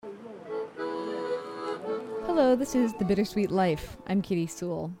Hello, this is The Bittersweet Life. I'm Katie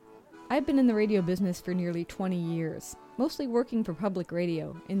Sewell. I've been in the radio business for nearly 20 years, mostly working for public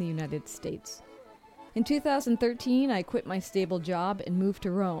radio in the United States. In 2013, I quit my stable job and moved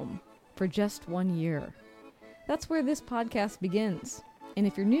to Rome for just 1 year. That's where this podcast begins. And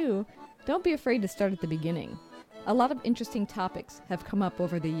if you're new, don't be afraid to start at the beginning. A lot of interesting topics have come up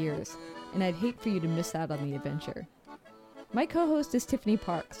over the years, and I'd hate for you to miss out on the adventure. My co-host is Tiffany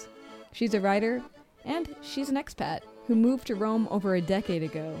Parks. She's a writer, and she's an expat who moved to Rome over a decade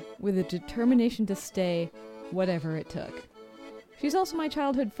ago with a determination to stay, whatever it took. She's also my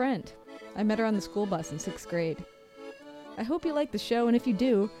childhood friend. I met her on the school bus in 6th grade. I hope you like the show, and if you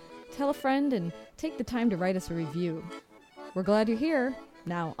do, tell a friend and take the time to write us a review. We're glad you're here.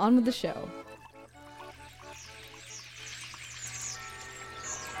 Now, on with the show.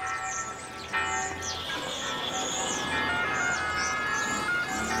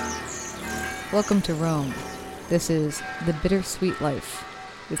 Welcome to Rome. This is The Bittersweet Life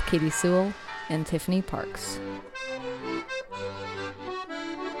with Katie Sewell and Tiffany Parks.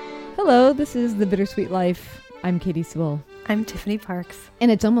 Hello, this is The Bittersweet Life. I'm Katie Sewell. I'm Tiffany Parks.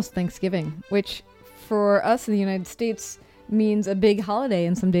 And it's almost Thanksgiving, which for us in the United States means a big holiday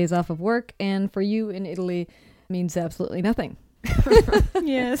and some days off of work, and for you in Italy means absolutely nothing.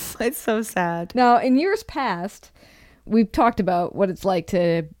 Yes, it's so sad. Now, in years past, we've talked about what it's like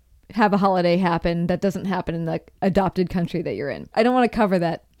to have a holiday happen that doesn't happen in the adopted country that you're in. I don't want to cover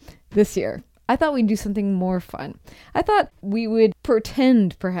that this year. I thought we'd do something more fun. I thought we would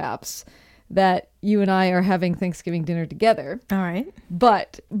pretend, perhaps, that you and I are having Thanksgiving dinner together. All right.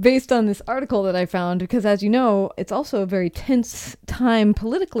 But based on this article that I found, because as you know, it's also a very tense time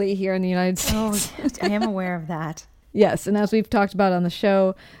politically here in the United States. Oh, I am aware of that. Yes, and as we've talked about on the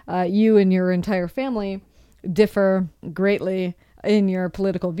show, you and your entire family differ greatly in your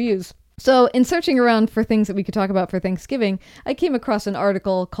political views. So in searching around for things that we could talk about for Thanksgiving, I came across an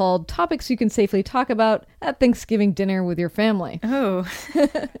article called Topics You Can Safely Talk About at Thanksgiving Dinner with Your Family. Oh,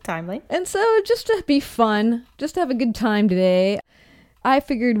 timely. And so just to be fun, just to have a good time today, I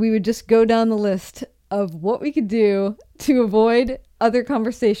figured we would just go down the list of what we could do to avoid other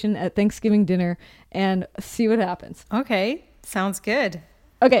conversation at Thanksgiving dinner and see what happens. Okay, sounds good.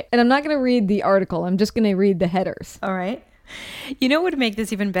 Okay, and I'm not going to read the article. I'm just going to read the headers. All right. You know what would make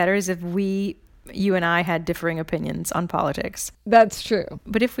this even better is if you and I had differing opinions on politics. That's true.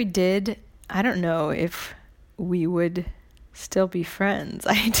 But if we did, I don't know if we would still be friends.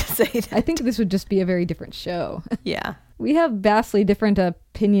 I hate to say that. I think this would just be a very different show. Yeah. We have vastly different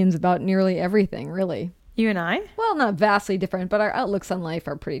opinions about nearly everything, really. You and I? Well, not vastly different, but our outlooks on life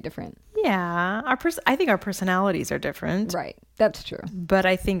are pretty different. Yeah. I think our personalities are different. Right. That's true. But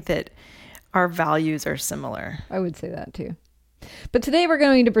I think that our values are similar. I would say that too. But today we're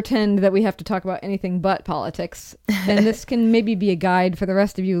going to pretend that we have to talk about anything but politics. And this can maybe be a guide for the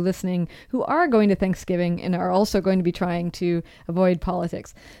rest of you listening who are going to Thanksgiving and are also going to be trying to avoid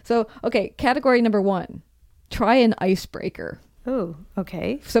politics. So, okay, category number 1, try an icebreaker. Oh,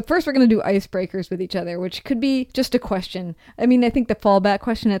 okay. So first we're going to do icebreakers with each other, which could be just a question. I mean, I think the fallback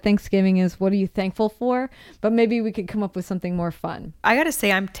question at Thanksgiving is, what are you thankful for? But maybe we could come up with something more fun. I got to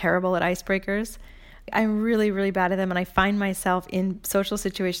say, I'm terrible at icebreakers. I'm really, really bad at them. And I find myself in social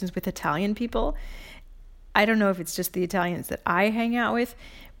situations with Italian people. I don't know if it's just the Italians that I hang out with,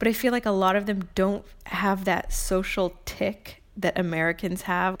 but I feel like a lot of them don't have that social tick that Americans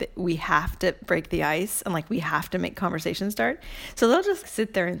have, that we have to break the ice and like we have to make conversation start. So they'll just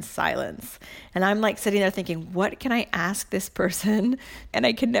sit there in silence. And I'm like sitting there thinking, what can I ask this person? And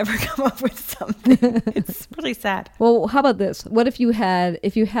I can never come up with something. It's really sad. Well, how about this? What if you had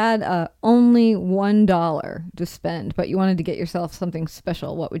only $1 to spend, but you wanted to get yourself something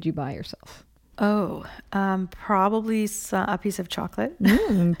special? What would you buy yourself? Oh, probably a piece of chocolate.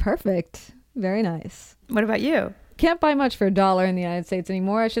 Perfect. Very nice. What about you? Can't buy much for $1 in the United States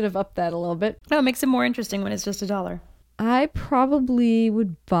anymore. I should have upped that a little bit. No, it makes it more interesting when it's just $1. I probably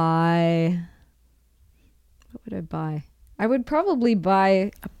would buy... What would I buy? I would probably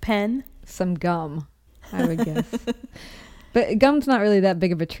buy... A pen? Some gum, I would guess. But gum's not really that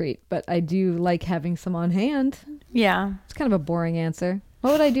big of a treat, but I do like having some on hand. Yeah. It's kind of a boring answer.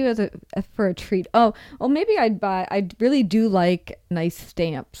 What would I do for a treat? Oh, well, maybe I really do like nice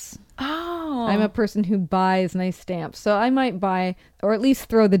stamps. Oh. I'm a person who buys nice stamps. So I might buy, or at least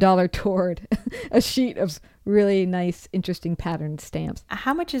throw the $1 toward a sheet of really nice, interesting patterned stamps.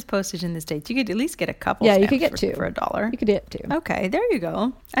 How much is postage in the States? You could at least get a couple Yeah, stamps you could get two. For $1. You could get 2. Okay, there you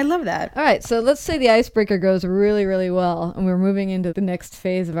go. I love that. All right, so let's say the icebreaker goes really, really well, and we're moving into the next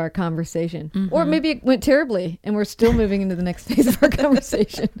phase of our conversation. Mm-hmm. Or maybe it went terribly, and we're still moving into the next phase of our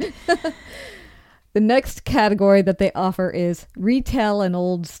conversation. The next category that they offer is retell an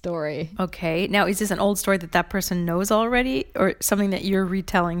old story. Okay. Now, is this an old story that person knows already, or something that you're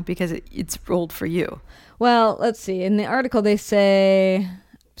retelling because it's old for you? Well, let's see. In the article, they say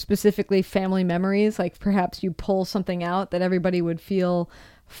specifically family memories, like perhaps you pull something out that everybody would feel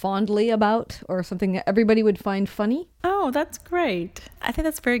fondly about, or something that everybody would find funny. Oh, that's great. I think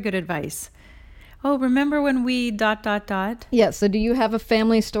that's very good advice. Oh, remember when we ... Yeah, so do you have a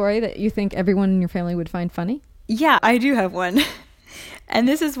family story that you think everyone in your family would find funny? Yeah, I do have one. And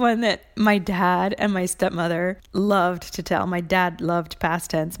this is one that my dad and my stepmother loved to tell. My dad loved past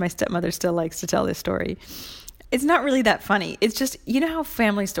tense. My stepmother still likes to tell this story. It's not really that funny. It's just, you know how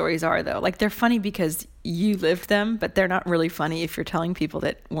family stories are, though? Like, they're funny because you lived them, but they're not really funny if you're telling people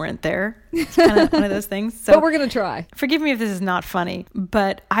that weren't there. It's kind of one of those things. So, but we're going to try. Forgive me if this is not funny,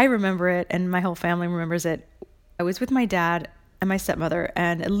 but I remember it, and my whole family remembers it. I was with my dad and my stepmother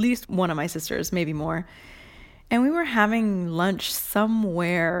and at least one of my sisters, maybe more. And we were having lunch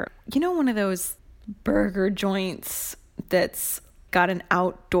somewhere. You know, one of those burger joints that's got an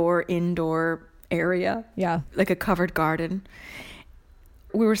outdoor-indoor area, like a covered garden.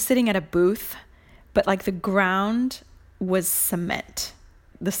 We were sitting at a booth, but like the ground was cement,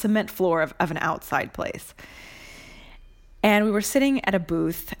 the cement floor of an outside place. And we were sitting at a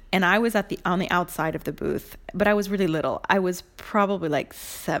booth, and I was on the outside of the booth, but I was really little. I was probably like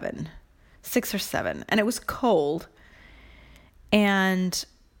 6 or 7, and it was cold. And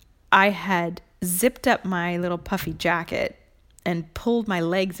I had zipped up my little puffy jacket and pulled my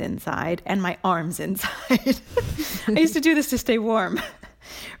legs inside and my arms inside. I used to do this to stay warm.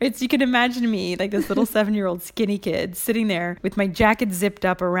 You can imagine me, like this little 7-year-old skinny kid, sitting there with my jacket zipped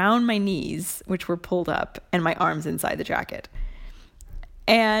up around my knees, which were pulled up, and my arms inside the jacket.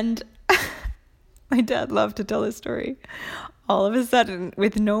 And my dad loved to tell this story. All of a sudden,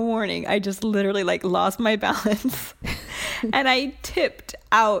 with no warning, I just literally like lost my balance and I tipped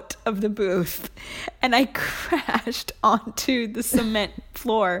out of the booth and I crashed onto the cement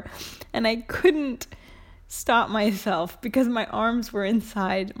floor, and I couldn't stop myself because my arms were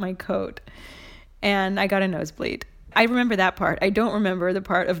inside my coat, and I got a nosebleed. I remember that part. I don't remember the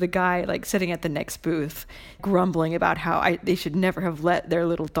part of the guy like sitting at the next booth grumbling about how they should never have let their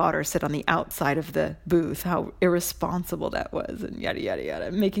little daughter sit on the outside of the booth, how irresponsible that was, and yada, yada,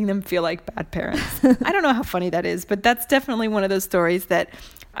 yada, making them feel like bad parents. I don't know how funny that is, but that's definitely one of those stories that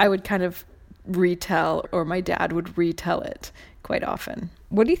I would kind of retell, or my dad would retell it quite often.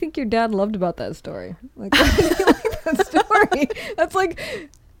 What do you think your dad loved about that story? Like, why did you like that story? That's like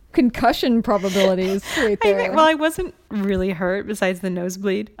concussion probabilities right there. I wasn't really hurt besides the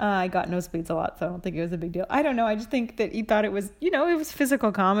nosebleed. I got nosebleeds a lot, so I don't think it was a big deal. I don't know. I just think that he thought it was, it was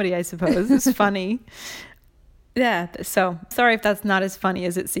physical comedy, I suppose. It was funny. Yeah. So sorry if that's not as funny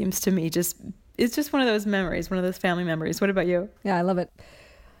as it seems to me. It's just one of those memories, one of those family memories. What about you? Yeah, I love it.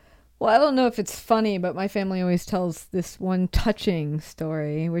 Well, I don't know if it's funny, but my family always tells this one touching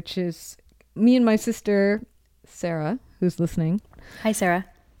story, which is me and my sister, Sarah, who's listening. Hi, Sarah.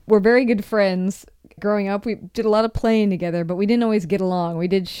 We're very good friends. Growing up, we did a lot of playing together, but we didn't always get along. We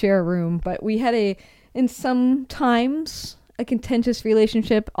did share a room, but we had in some times, a contentious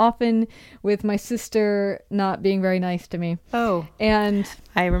relationship, often with my sister not being very nice to me. Oh. And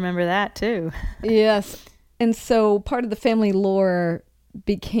I remember that too. Yes. And so part of the family lore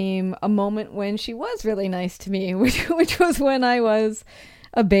became a moment when she was really nice to me, which was when I was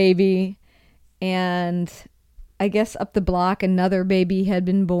a baby, and I guess up the block another baby had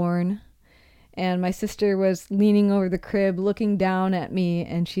been born, and my sister was leaning over the crib looking down at me,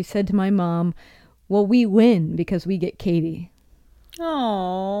 and she said to my mom, "Well, we win because we get Katie."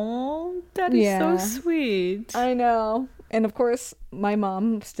 Oh, that is so sweet. I know. And of course my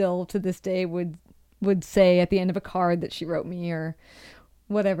mom still to this day would say at the end of a card that she wrote me, or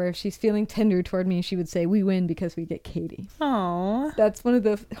whatever, if she's feeling tender toward me, she would say, "We win because we get Katie." Oh, that's one of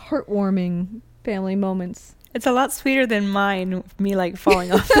the heartwarming family moments. It's a lot sweeter than mine, me like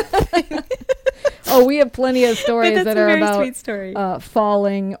falling off. Oh, we have plenty of stories that are about sweet story.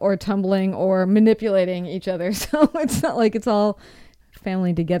 Falling or tumbling or manipulating each other. So it's not like it's all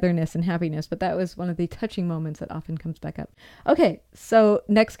family togetherness and happiness, but that was one of the touching moments that often comes back up. Okay, so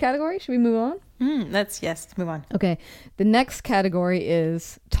next category, should we move on? Let's move on. Okay, the next category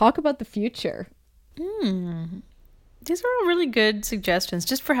is talk about the future. These are all really good suggestions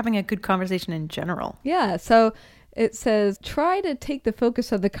just for having a good conversation in general. Yeah, so it says, try to take the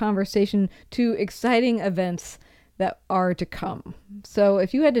focus of the conversation to exciting events that are to come. So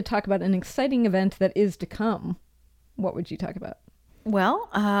if you had to talk about an exciting event that is to come, what would you talk about? Well,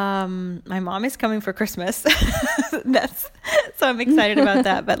 my mom is coming for Christmas. That's So I'm excited about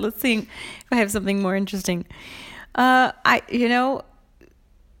that. But let's see if I have something more interesting. I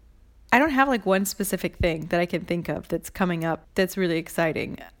don't have like one specific thing that I can think of that's coming up that's really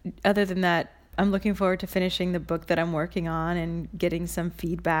exciting. Other than that, I'm looking forward to finishing the book that I'm working on and getting some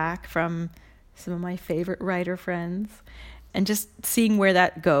feedback from some of my favorite writer friends and just seeing where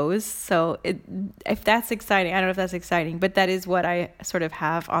that goes. So if that's exciting, I don't know if that's exciting, but that is what I sort of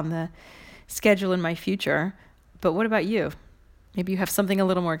have on the schedule in my future. But what about you? Maybe you have something a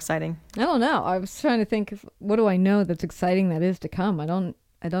little more exciting. I don't know. I was trying to think, what do I know that's exciting that is to come? I don't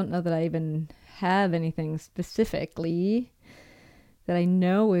know that I even have anything specifically that I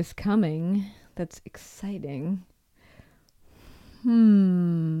know is coming that's exciting.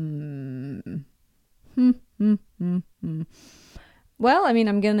 Well, I mean,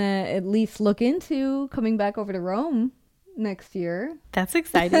 I'm going to at least look into coming back over to Rome next year. That's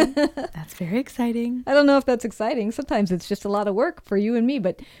exciting. That's very exciting. I don't know if that's exciting. Sometimes it's just a lot of work for you and me,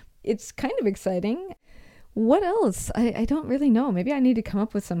 but it's kind of exciting. What else? I don't really know. Maybe I need to come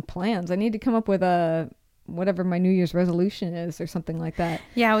up with some plans. I need to come up with whatever my New Year's resolution is or something like that.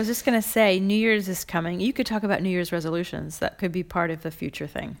 Yeah, I was just going to say, New Year's is coming. You could talk about New Year's resolutions. That could be part of the future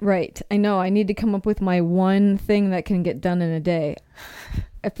thing. Right. I know. I need to come up with my one thing that can get done in a day.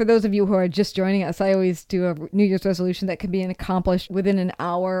 For those of you who are just joining us, I always do a New Year's resolution that can be accomplished within an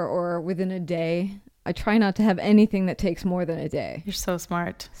hour or within a day. I try not to have anything that takes more than a day. You're so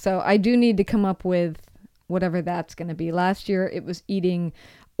smart. So I do need to come up with whatever that's going to be. Last year, it was eating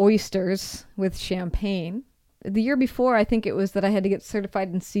oysters with champagne. The year before, I think it was that I had to get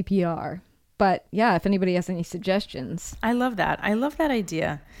certified in CPR. But yeah, if anybody has any suggestions. I love that. I love that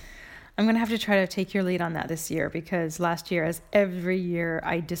idea. I'm going to have to try to take your lead on that this year, because last year, as every year,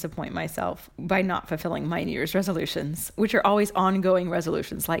 I disappoint myself by not fulfilling my New Year's resolutions, which are always ongoing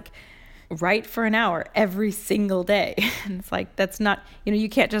resolutions, like write for an hour every single day. And it's like, that's not, you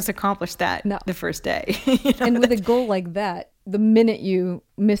can't just accomplish that the first day. And with a goal like that, the minute you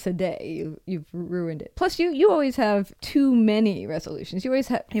miss a day, you've ruined it. Plus, you always have too many resolutions. You always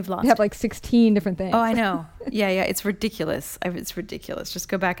have like 16 different things. Oh, I know. Yeah. It's ridiculous. It's ridiculous. Just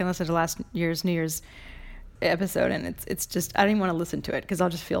go back and listen to last year's New Year's episode, and it's just, I don't even want to listen to it because I'll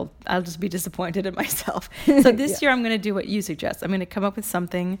just be disappointed in myself. So this year I'm going to do what you suggest. I'm going to come up with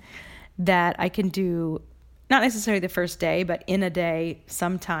something that I can do, not necessarily the first day, but in a day,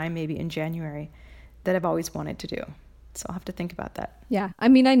 sometime, maybe in January, that I've always wanted to do. So I'll have to think about that. Yeah. I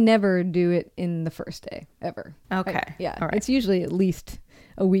mean, I never do it in the first day, ever. Okay. Yeah. All right. It's usually at least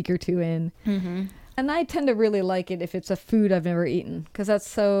a week or two in. Mm-hmm. And I tend to really like it if it's a food I've never eaten, because that's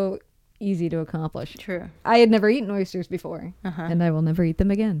so easy to accomplish. True. I had never eaten oysters before, and I will never eat them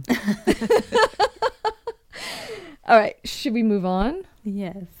again. All right. Should we move on?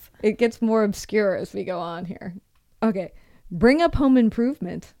 Yes. It gets more obscure as we go on here. Okay. Bring up home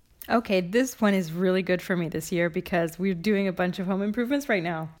improvement. Okay, this one is really good for me this year because we're doing a bunch of home improvements right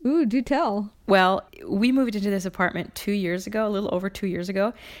now. Ooh, do tell. Well, we moved into this apartment 2 years ago, a little over 2 years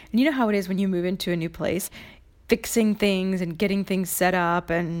ago. And you know how it is when you move into a new place, fixing things and getting things set up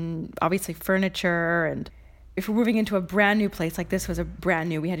and obviously furniture. And if we're moving into a brand new place, like this was a brand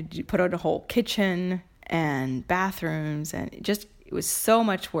new, we had to put out a whole kitchen and bathrooms, and it was so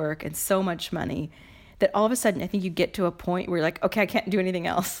much work and so much money that all of a sudden, I think you get to a point where you're like, okay, I can't do anything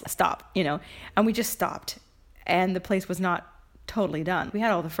else. Stop, and we just stopped. And the place was not totally done. We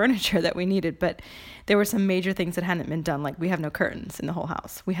had all the furniture that we needed, but there were some major things that hadn't been done. Like we have no curtains in the whole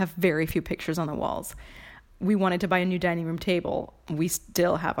house. We have very few pictures on the walls. We wanted to buy a new dining room table. We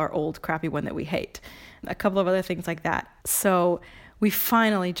still have our old crappy one that we hate. A couple of other things like that. So we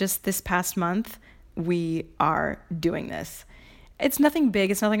finally, just this past month, we are doing this. It's nothing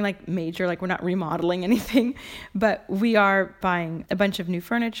big. It's nothing like major, like we're not remodeling anything, but we are buying a bunch of new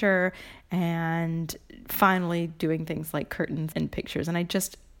furniture and finally doing things like curtains and pictures. And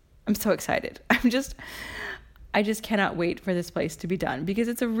I'm so excited. I just cannot wait for this place to be done because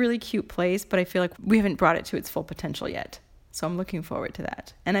it's a really cute place, but I feel like we haven't brought it to its full potential yet. So I'm looking forward to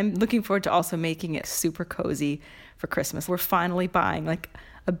that. And I'm looking forward to also making it super cozy for Christmas. We're finally buying like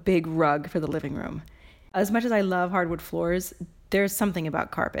a big rug for the living room. As much as I love hardwood floors, there's something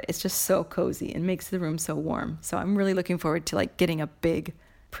about carpet. It's just so cozy and makes the room so warm. So I'm really looking forward to like getting a big,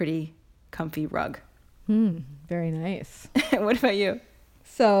 pretty, comfy rug. Very nice. What about you?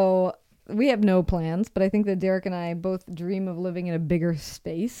 So we have no plans, but I think that Derek and I both dream of living in a bigger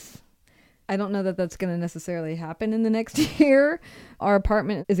space. I don't know that that's going to necessarily happen in the next year. Our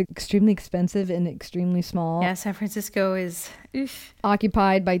apartment is extremely expensive and extremely small. Yeah, San Francisco is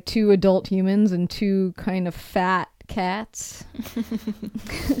occupied by 2 adult humans and 2 kind of fat cats.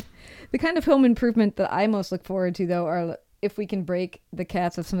 The kind of home improvement that I most look forward to, though, are if we can break the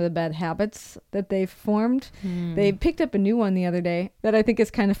cats of some of the bad habits that they've formed. They picked up a new one the other day that I think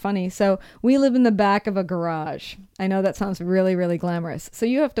is kind of funny. So we live in the back of a garage. I know that sounds really, really glamorous. So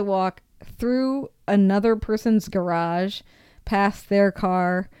you have to walk through another person's garage, past their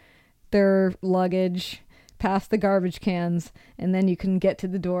car, their luggage, past the garbage cans, and then you can get to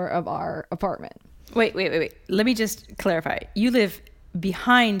the door of our apartment. Wait. Let me just clarify. You live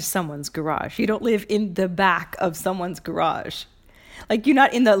behind someone's garage. You don't live in the back of someone's garage. Like, you're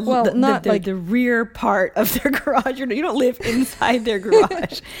not in the rear part of their garage. You don't live inside their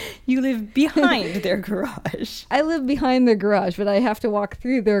garage. You live behind their garage. I live behind their garage, but I have to walk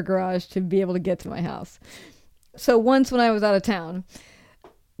through their garage to be able to get to my house. So once when I was out of town,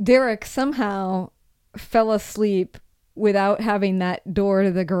 Derek somehow fell asleep without having that door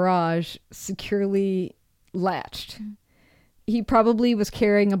to the garage securely latched. He probably was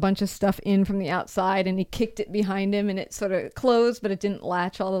carrying a bunch of stuff in from the outside and he kicked it behind him and it sort of closed, but it didn't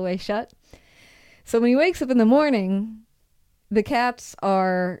latch all the way shut. So when he wakes up in the morning, the cats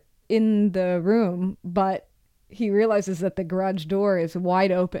are in the room, but he realizes that the garage door is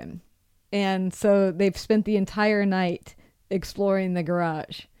wide open. And so they've spent the entire night exploring the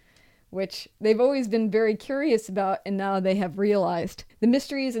garage, which they've always been very curious about, and now they have realized the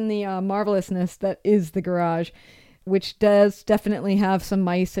mysteries and the marvelousness that is the garage, which does definitely have some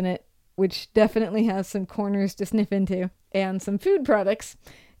mice in it, which definitely has some corners to sniff into, and some food products.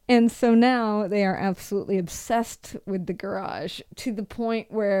 And so now they are absolutely obsessed with the garage, to the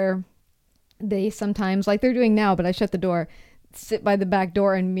point where they sometimes, like they're doing now, but I shut the door, sit by the back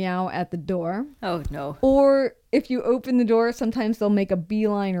door and meow at the door. Oh, no. Or if you open the door, sometimes they'll make a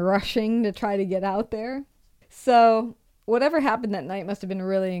beeline rushing to try to get out there. So whatever happened that night must have been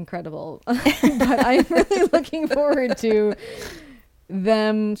really incredible. But I'm really looking forward to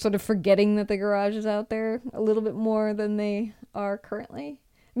them sort of forgetting that the garage is out there a little bit more than they are currently.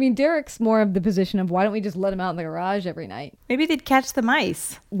 I mean, Derek's more of the position of, why don't we just let him out in the garage every night? Maybe they'd catch the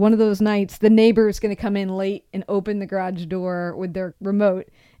mice. One of those nights, the neighbor's going to come in late and open the garage door with their remote,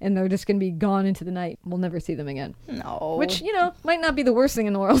 and they're just going to be gone into the night. We'll never see them again. No. Which, might not be the worst thing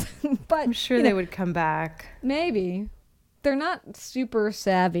in the world. But I'm sure they would come back. Maybe. They're not super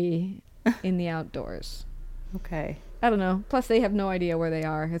savvy in the outdoors. Okay. I don't know. Plus, they have no idea where they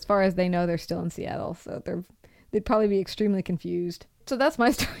are. As far as they know, they're still in Seattle, so they'd probably be extremely confused. So that's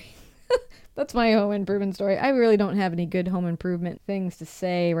my story. That's my home improvement story. I really don't have any good home improvement things to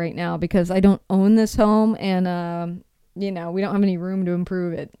say right now because I don't own this home, and we don't have any room to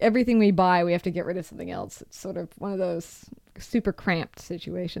improve it. Everything we buy, we have to get rid of something else. It's sort of one of those super cramped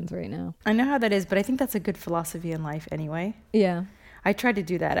situations right now. I know how that is, but I think that's a good philosophy in life anyway. Yeah. I tried to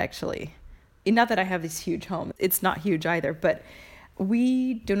do that, actually. Not that I have this huge home. It's not huge either, but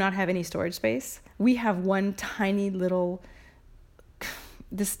we do not have any storage space. We have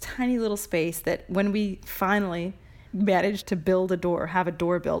this tiny little space that when we finally manage to build have a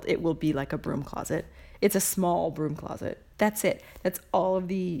door built, it will be like a broom closet. It's a small broom closet. That's it. That's all of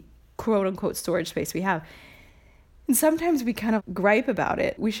the quote unquote storage space we have. And sometimes we kind of gripe about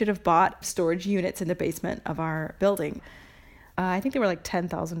it. We should have bought storage units in the basement of our building. I think they were like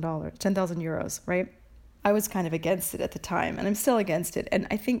 $10,000, 10,000 euros, right? I was kind of against it at the time, and I'm still against it. And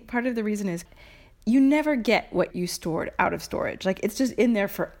I think part of the reason is you never get what you stored out of storage. Like, it's just in there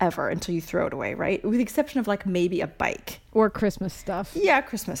forever until you throw it away, right? With the exception of like maybe a bike. Or Christmas stuff. Yeah,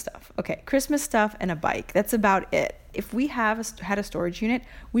 Christmas stuff. Okay, Christmas stuff and a bike. That's about it. If we had a storage unit,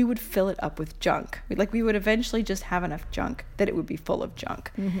 we would fill it up with junk. We would eventually just have enough junk that it would be full of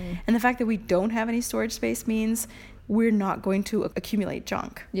junk. Mm-hmm. And the fact that we don't have any storage space means we're not going to accumulate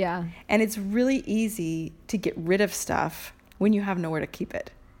junk. Yeah. And it's really easy to get rid of stuff when you have nowhere to keep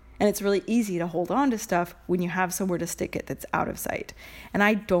it. And it's really easy to hold on to stuff when you have somewhere to stick it that's out of sight. And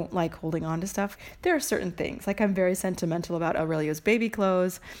I don't like holding on to stuff. There are certain things, like I'm very sentimental about Aurelio's baby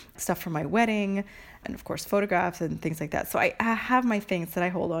clothes, stuff from my wedding, and of course photographs and things like that. So I have my things that I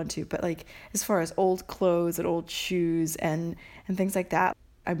hold on to. But like as far as old clothes and old shoes and things like that,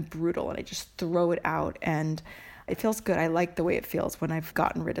 I'm brutal and I just throw it out. And it feels good. I like the way it feels when I've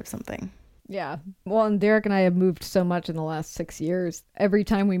gotten rid of something. Yeah. Well, and Derek and I have moved so much in the last 6 years. Every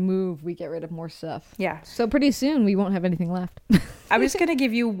time we move, we get rid of more stuff. Yeah. So pretty soon we won't have anything left. I'm just going to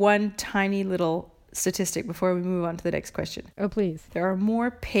give you one tiny little statistic before we move on to the next question. Oh, please. There are more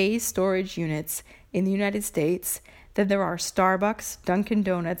pay storage units in the United States than there are Starbucks, Dunkin'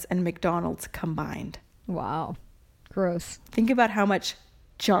 Donuts, and McDonald's combined. Wow. Gross. Think about how much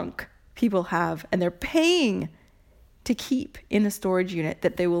junk people have, and they're paying to keep in a storage unit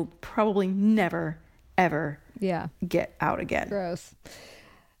that they will probably never, ever get out again. Gross.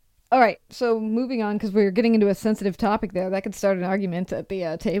 All right, so moving on, because we're getting into a sensitive topic there. That could start an argument at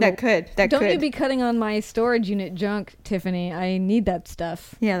the table. That could. Don't you be cutting on my storage unit junk, Tiffany. I need that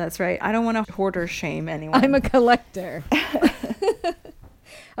stuff. Yeah, that's right. I don't want to hoarder shame anyone. I'm a collector.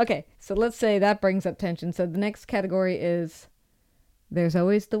 Okay, so let's say that brings up tension. So the next category is there's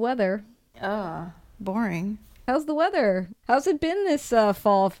always the weather. Boring. How's the weather? How's it been this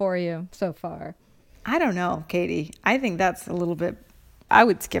fall for you so far? I don't know, Katie. I think that's a little bit... I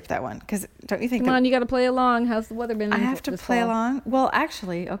would skip that one, because don't you think... Come on, you got to play along. How's the weather been? I have to play along? Well,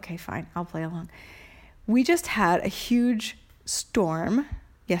 actually, okay, fine. I'll play along. We just had a huge storm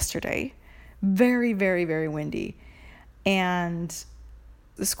yesterday. Very, very, very windy. And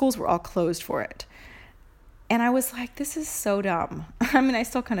the schools were all closed for it. And I was like, this is so dumb. I mean, I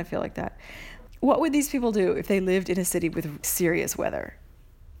still kind of feel like that. What would these people do if they lived in a city with serious weather?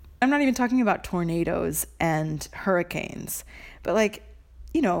 I'm not even talking about tornadoes and hurricanes, but like,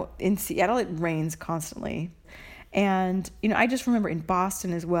 you know, in Seattle, it rains constantly. And, you know, I just remember in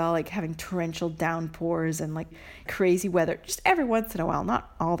Boston as well, like having torrential downpours and like crazy weather just every once in a while,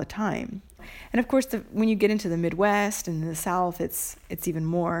 not all the time. And of course, when you get into the Midwest and the South, it's even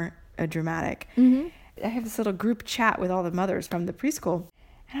more dramatic. Mm-hmm. I have this little group chat with all the mothers from the preschool.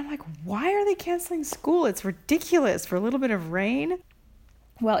 And I'm like, why are they canceling school? It's ridiculous for a little bit of rain.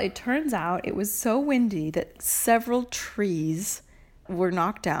 Well, it turns out it was so windy that several trees were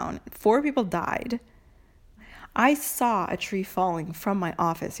knocked down. 4 people died. I saw a tree falling from my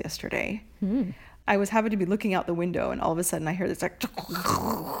office yesterday. I was happy to be looking out the window, and all of a sudden I hear this like,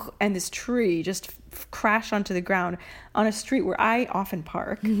 and this tree just crashed onto the ground on a street where I often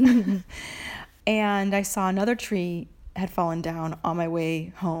park. And I saw another tree had fallen down on my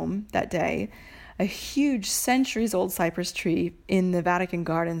way home that day. A huge centuries-old cypress tree in the Vatican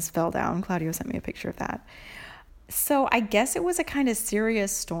Gardens fell down. Claudio sent me a picture of that. So I guess it was a kind of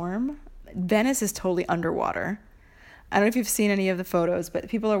serious storm. Venice is totally underwater. I don't know if you've seen any of the photos, but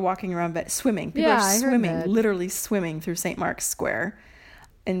people are walking around swimming. People are swimming, literally swimming through St. Mark's Square.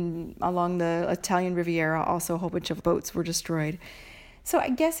 And along the Italian Riviera, also a whole bunch of boats were destroyed. So I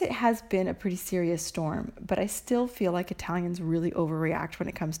guess it has been a pretty serious storm, but I still feel like Italians really overreact when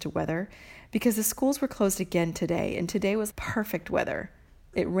it comes to weather, because the schools were closed again today, and today was perfect weather.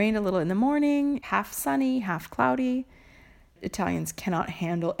 It rained a little in the morning, half sunny, half cloudy. Italians cannot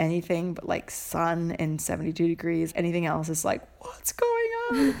handle anything but like sun and 72 degrees. Anything else is like, what's going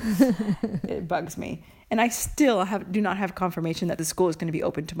on? It bugs me. And I still do not have confirmation that the school is going to be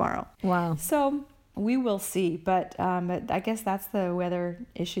open tomorrow. Wow. So we will see. But I guess that's the weather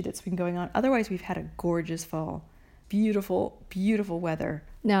issue that's been going on. Otherwise, we've had a gorgeous fall. Beautiful, beautiful weather.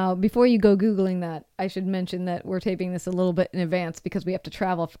 Now, before you go Googling that, I should mention that we're taping this a little bit in advance because we have to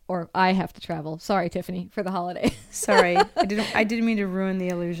travel, or I have to travel. Sorry, Tiffany, for the holiday. Sorry. I didn't mean to ruin the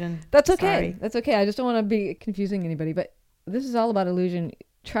illusion. That's okay. Sorry. That's okay. I just don't want to be confusing anybody, but this is all about illusion.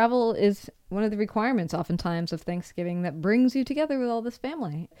 Travel is one of the requirements oftentimes of Thanksgiving that brings you together with all this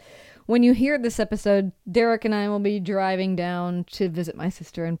family. When you hear this episode, Derek and I will be driving down to visit my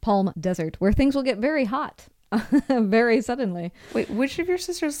sister in Palm Desert, where things will get very hot. Very suddenly. Wait, which of your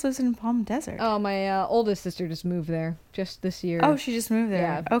sisters lives in Palm Desert? Oh, my oldest sister just moved there just this year. Oh, she just moved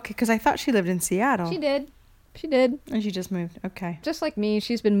there. Yeah. Okay, because I thought she lived in Seattle. She did. And she just moved. Okay. Just like me,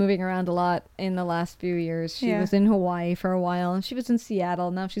 she's been moving around a lot in the last few years. She was in Hawaii for a while, and she was in Seattle.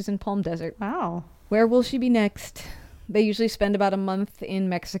 Now she's in Palm Desert. Wow. Where will she be next? They usually spend about a month in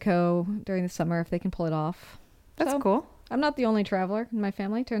Mexico during the summer if they can pull it off. That's cool. I'm not the only traveler in my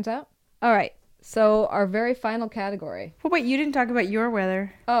family, turns out. All right. So our very final category. Well, wait, you didn't talk about your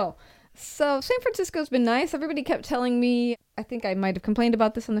weather. Oh, so San Francisco's been nice. Everybody kept telling me, I think I might have complained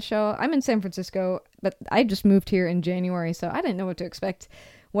about this on the show. I'm in San Francisco, but I just moved here in January, so I didn't know what to expect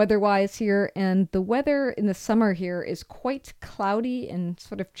weather-wise here. And the weather in the summer here is quite cloudy and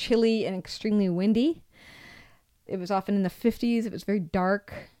sort of chilly and extremely windy. It was often in the 50s. It was very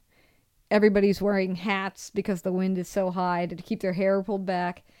dark. Everybody's wearing hats because the wind is so high to keep their hair pulled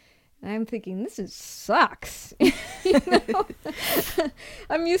back. And I'm thinking, sucks. You know?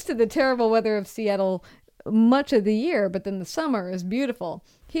 I'm used to the terrible weather of Seattle much of the year, but then the summer is beautiful.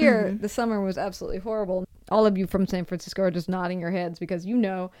 Here, the summer was absolutely horrible. All of you from San Francisco are just nodding your heads because you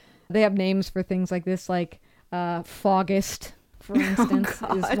know they have names for things like this, like Fogust, for instance. Oh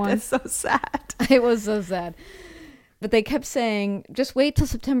God, is one. That's so sad. It was so sad. But they kept saying, just wait till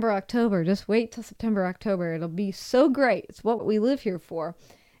September, October. Just wait till September, October. It'll be so great. It's what we live here for.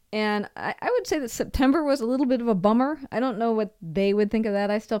 And I would say that September was a little bit of a bummer. I don't know what they would think of that.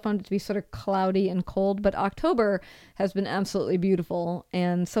 I still found it to be sort of cloudy and cold. But October has been absolutely beautiful.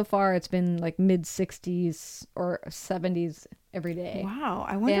 And so far it's been like mid-60s or 70s every day. Wow.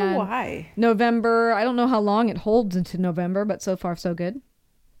 I wonder And why. November, I don't know how long it holds into November, but so far so good.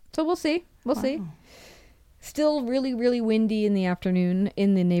 So we'll see. We'll see. Still really, really windy in the afternoon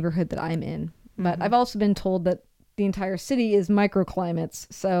in the neighborhood that I'm in. But I've also been told that the entire city is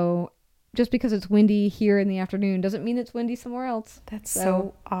microclimates. So just because it's windy here in the afternoon doesn't mean it's windy somewhere else. That's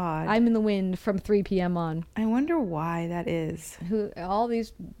so odd. I'm in the wind from 3 p.m. on. I wonder why that is. All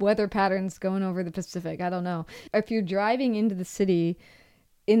these weather patterns going over the Pacific. I don't know. If you're driving into the city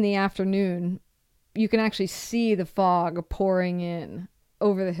in the afternoon, you can actually see the fog pouring in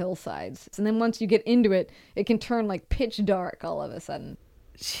over the hillsides. And then once you get into it, it can turn like pitch dark all of a sudden.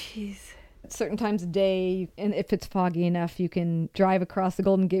 Jeez. At certain times of day, and if it's foggy enough, you can drive across the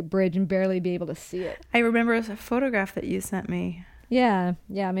Golden Gate Bridge and barely be able to see it. I remember a photograph that you sent me. Yeah,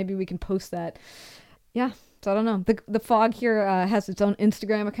 maybe we can post that. Yeah, so I don't know. The fog here has its own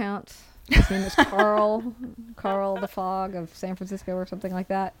Instagram account. His name is Carl the Fog of San Francisco or something like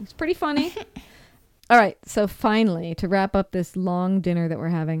that. It's pretty funny. All right, so finally, to wrap up this long dinner that we're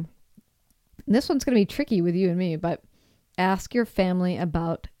having, this one's going to be tricky with you and me, but ask your family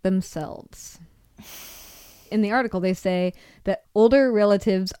about themselves. In the article, they say that older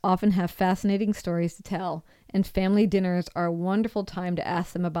relatives often have fascinating stories to tell, and family dinners are a wonderful time to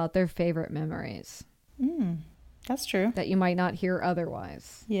ask them about their favorite memories. That's true. That you might not hear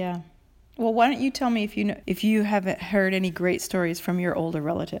otherwise. Yeah. Well, why don't you tell me if you haven't heard any great stories from your older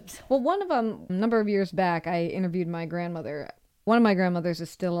relatives? Well, one of them, a number of years back, I interviewed my grandmother. One of my grandmothers is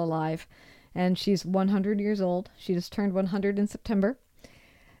still alive, and she's 100 years old. She just turned 100 in September.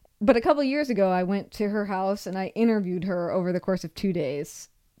 But a couple of years ago, I went to her house and I interviewed her over the course of 2 days,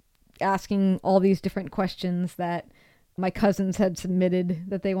 asking all these different questions that my cousins had submitted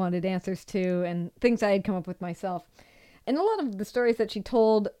that they wanted answers to, and things I had come up with myself. And a lot of the stories that she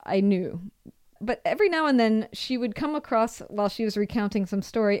told, I knew. But every now and then, she would come across, while she was recounting some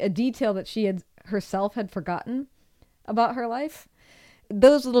story, a detail that she had herself had forgotten about her life.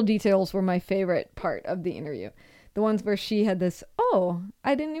 Those little details were my favorite part of the interview. The ones where she had this, oh,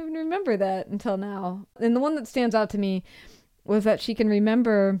 I didn't even remember that until now. And the one that stands out to me was that she can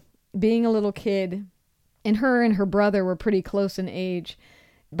remember being a little kid, and her brother were pretty close in age,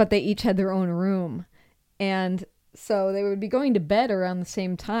 but they each had their own room. And so they would be going to bed around the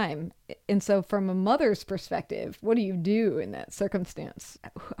same time. And so from a mother's perspective, what do you do in that circumstance?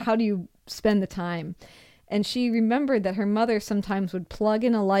 How do you spend the time? And she remembered that her mother sometimes would plug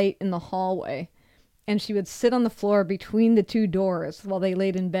in a light in the hallway, and she would sit on the floor between the two doors while they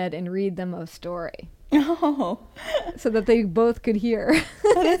laid in bed and read them a story. Oh. So that they both could hear.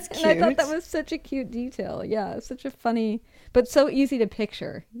 Oh, that's cute. And I thought that was such a cute detail. Yeah, such a funny, but so easy to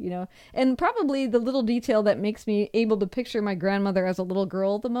picture, you know. And probably the little detail that makes me able to picture my grandmother as a little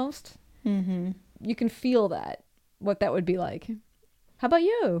girl the most. Mm-hmm. You can feel that, what that would be like. How about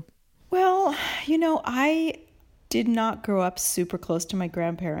you? Well, you know, I did not grow up super close to my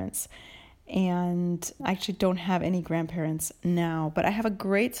grandparents, and I actually don't have any grandparents now, but I have a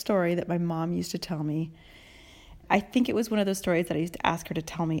great story that my mom used to tell me. I think it was one of those stories that I used to ask her to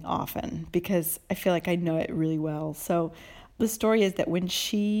tell me often because I feel like I know it really well. So the story is that when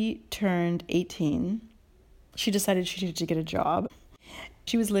she turned 18, she decided she needed to get a job.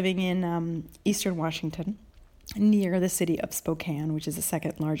 She was living in Eastern Washington, near the city of Spokane, which is the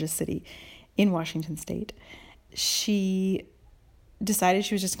second largest city in Washington state. She decided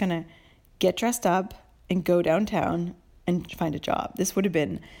she was just going to get dressed up and go downtown and find a job. This would have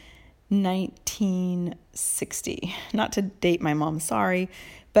been 1960. Not to date my mom, sorry,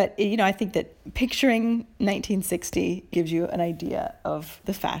 but you know, I think that picturing 1960 gives you an idea of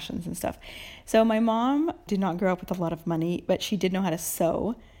the fashions and stuff. So my mom did not grow up with a lot of money, but she did know how to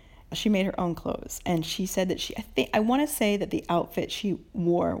sew. She made her own clothes, and she said that I want to say that the outfit she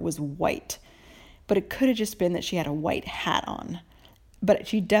wore was white, but it could have just been that she had a white hat on, but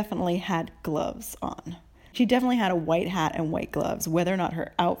she definitely had gloves on. She definitely had a white hat and white gloves, whether or not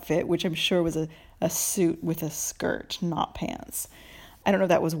her outfit, which I'm sure was a suit with a skirt, not pants. I don't know if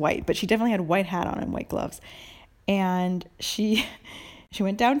that was white, but she definitely had a white hat on and white gloves. And she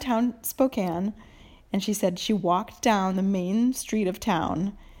went downtown Spokane, and she said she walked down the main street of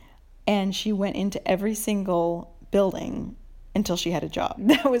town, and she went into every single building until she had a job.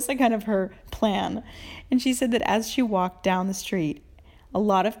 That was kind of her plan. And she said that as she walked down the street, a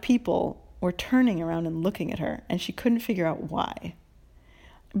lot of people were turning around and looking at her, and she couldn't figure out why.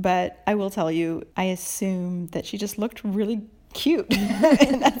 But I will tell you, I assume that she just looked really cute,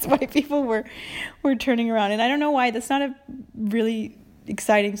 and that's why people were turning around. And I don't know why. That's not a really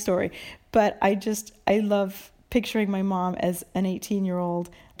exciting story, but I love picturing my mom as an 18-year-old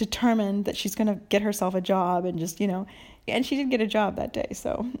determined that she's going to get herself a job and just, you know, And she did get a job that day,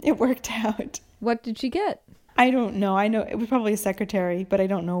 so it worked out. What did she get? I don't know. I know it was probably a secretary, but I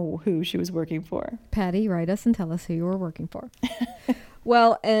don't know who she was working for. Patty, write us and tell us who you were working for.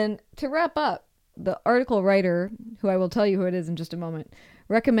 Well, and to wrap up, the article writer, who I will tell you who it is in just a moment,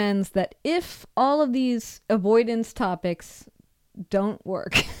 recommends that if all of these avoidance topics don't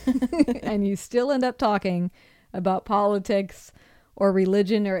work and you still end up talking about politics or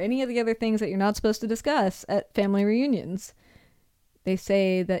religion or any of the other things that you're not supposed to discuss at family reunions, they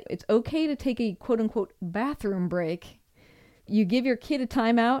say that it's okay to take a quote-unquote bathroom break. You give your kid a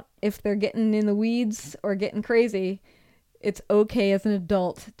timeout if they're getting in the weeds or getting crazy. It's okay as an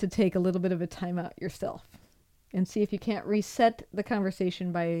adult to take a little bit of a timeout yourself and see if you can't reset the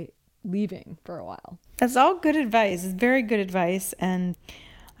conversation by leaving for a while. That's all good advice. It's very good advice, and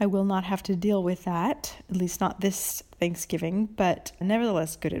I will not have to deal with that, at least not this Thanksgiving, but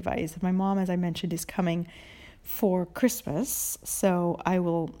nevertheless good advice. My mom, as I mentioned, is coming for Christmas, so I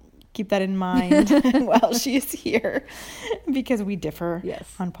will keep that in mind while she is here, because we differ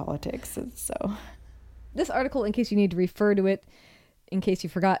on politics. And so this article, in case you need to refer to it, in case you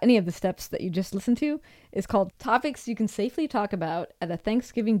forgot any of the steps that you just listened to, is called Topics You Can Safely Talk About at a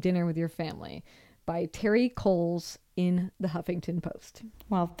Thanksgiving Dinner with Your Family by Terry Coles in the Huffington Post.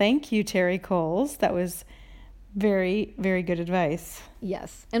 Well, thank you, Terry Coles. That was very, very good advice.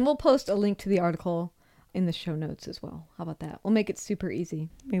 Yes. And we'll post a link to the article in the show notes as well. How about that? We'll make it super easy.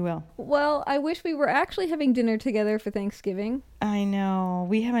 We will. Well, I wish we were actually having dinner together for Thanksgiving. I know.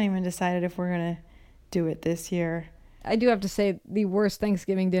 We haven't even decided if we're going to do it this year. I do have to say the worst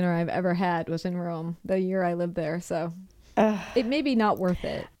Thanksgiving dinner I've ever had was in Rome the year I lived there. So it may be not worth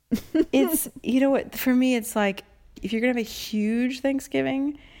it. It's, you know what, for me, it's like if you're going to have a huge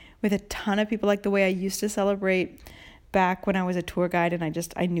Thanksgiving with a ton of people, like the way I used to celebrate back when I was a tour guide, and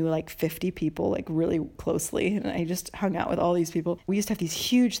I knew like 50 people like really closely, and I just hung out with all these people. We used to have these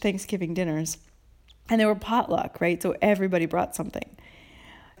huge Thanksgiving dinners, and they were potluck, right? So everybody brought something.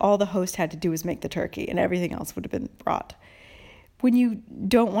 All the host had to do was make the turkey, and everything else would have been brought. When you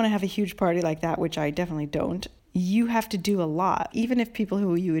don't want to have a huge party like that, which I definitely don't, you have to do a lot. Even if people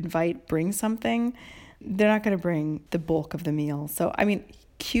who you invite bring something, they're not going to bring the bulk of the meal. So, I mean,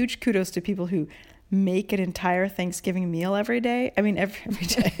 huge kudos to people who make an entire Thanksgiving meal every day. I mean, every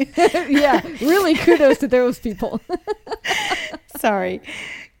day. Yeah, really kudos to those people. Sorry.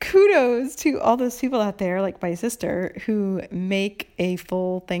 Kudos to all those people out there, like my sister, who make a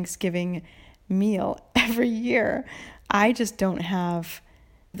full Thanksgiving meal every year. I just don't have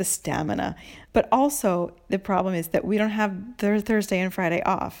the stamina. But also, the problem is that we don't have Thursday and Friday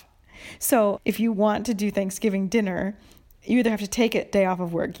off. So if you want to do Thanksgiving dinner, you either have to take a day off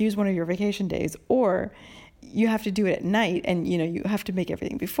of work, use one of your vacation days, or you have to do it at night, and you have to make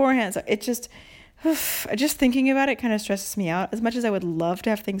everything beforehand. So it just thinking about it kind of stresses me out. As much as I would love to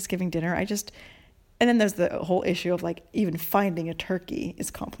have Thanksgiving dinner, and then there's the whole issue of like even finding a turkey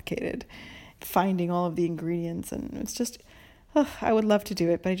is complicated. Finding all of the ingredients, and it's just, I would love to do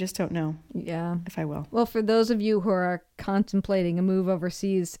it, but I just don't know if I will. Well, for those of you who are contemplating a move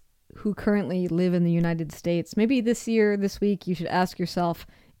overseas, who currently live in the United States, maybe this week, you should ask yourself,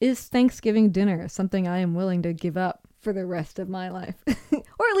 is Thanksgiving dinner something I am willing to give up for the rest of my life?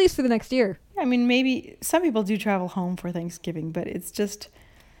 Or at least for the next year. I mean, maybe some people do travel home for Thanksgiving, but it's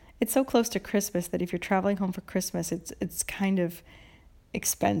so close to Christmas that if you're traveling home for Christmas, it's kind of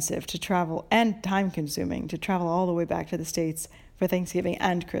expensive to travel and time consuming to travel all the way back to the States for Thanksgiving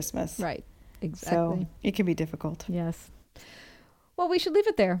and Christmas. Right. Exactly. So it can be difficult. Yes. Well, we should leave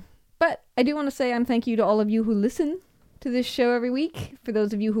it there. But I do want to say thank you to all of you who listen to this show every week. For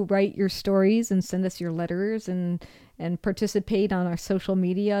those of you who write your stories and send us your letters and participate on our social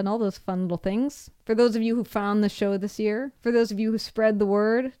media and all those fun little things. For those of you who found the show this year. For those of you who spread the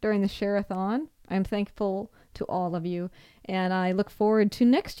word during the Share-a-thon. I'm thankful to all of you. And I look forward to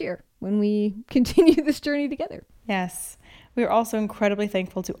next year when we continue this journey together. Yes. We are also incredibly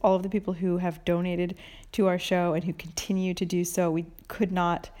thankful to all of the people who have donated to our show and who continue to do so. We could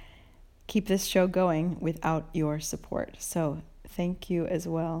not keep this show going without your support. So thank you as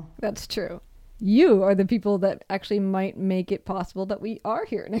well. That's true. You are the people that actually might make it possible that we are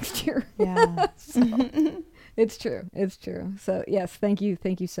here next year. Yeah. It's true. It's true. So yes, thank you.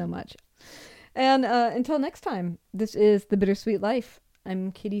 Thank you so much. And until next time, this is The Bittersweet Life.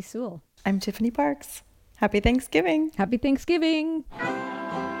 I'm Kitty Sewell. I'm Tiffany Parks. Happy Thanksgiving. Happy Thanksgiving.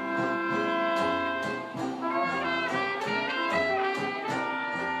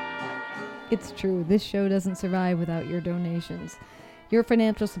 It's true, this show doesn't survive without your donations. Your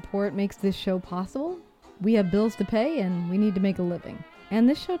financial support makes this show possible. We have bills to pay and we need to make a living. And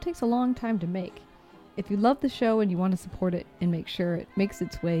this show takes a long time to make. If you love the show and you want to support it and make sure it makes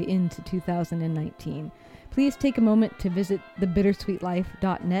its way into 2019, please take a moment to visit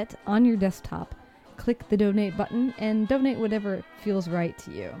thebittersweetlife.net on your desktop. Click the donate button and donate whatever feels right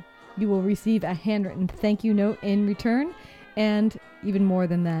to you. You will receive a handwritten thank you note in return, and even more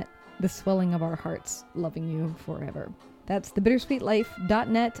than that, the swelling of our hearts loving you forever. That's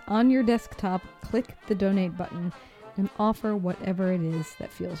thebittersweetlife.net on your desktop. Click the donate button and offer whatever it is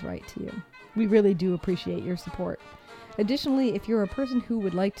that feels right to you. We really do appreciate your support. Additionally, if you're a person who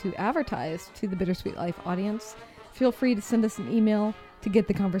would like to advertise to the Bittersweet Life audience, feel free to send us an email to get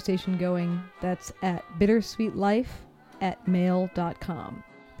the conversation going. That's at bittersweetlife@mail.com.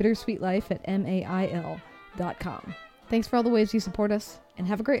 bittersweetlife@mail.com. Thanks for all the ways you support us, and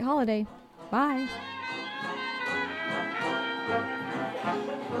have a great holiday. Bye.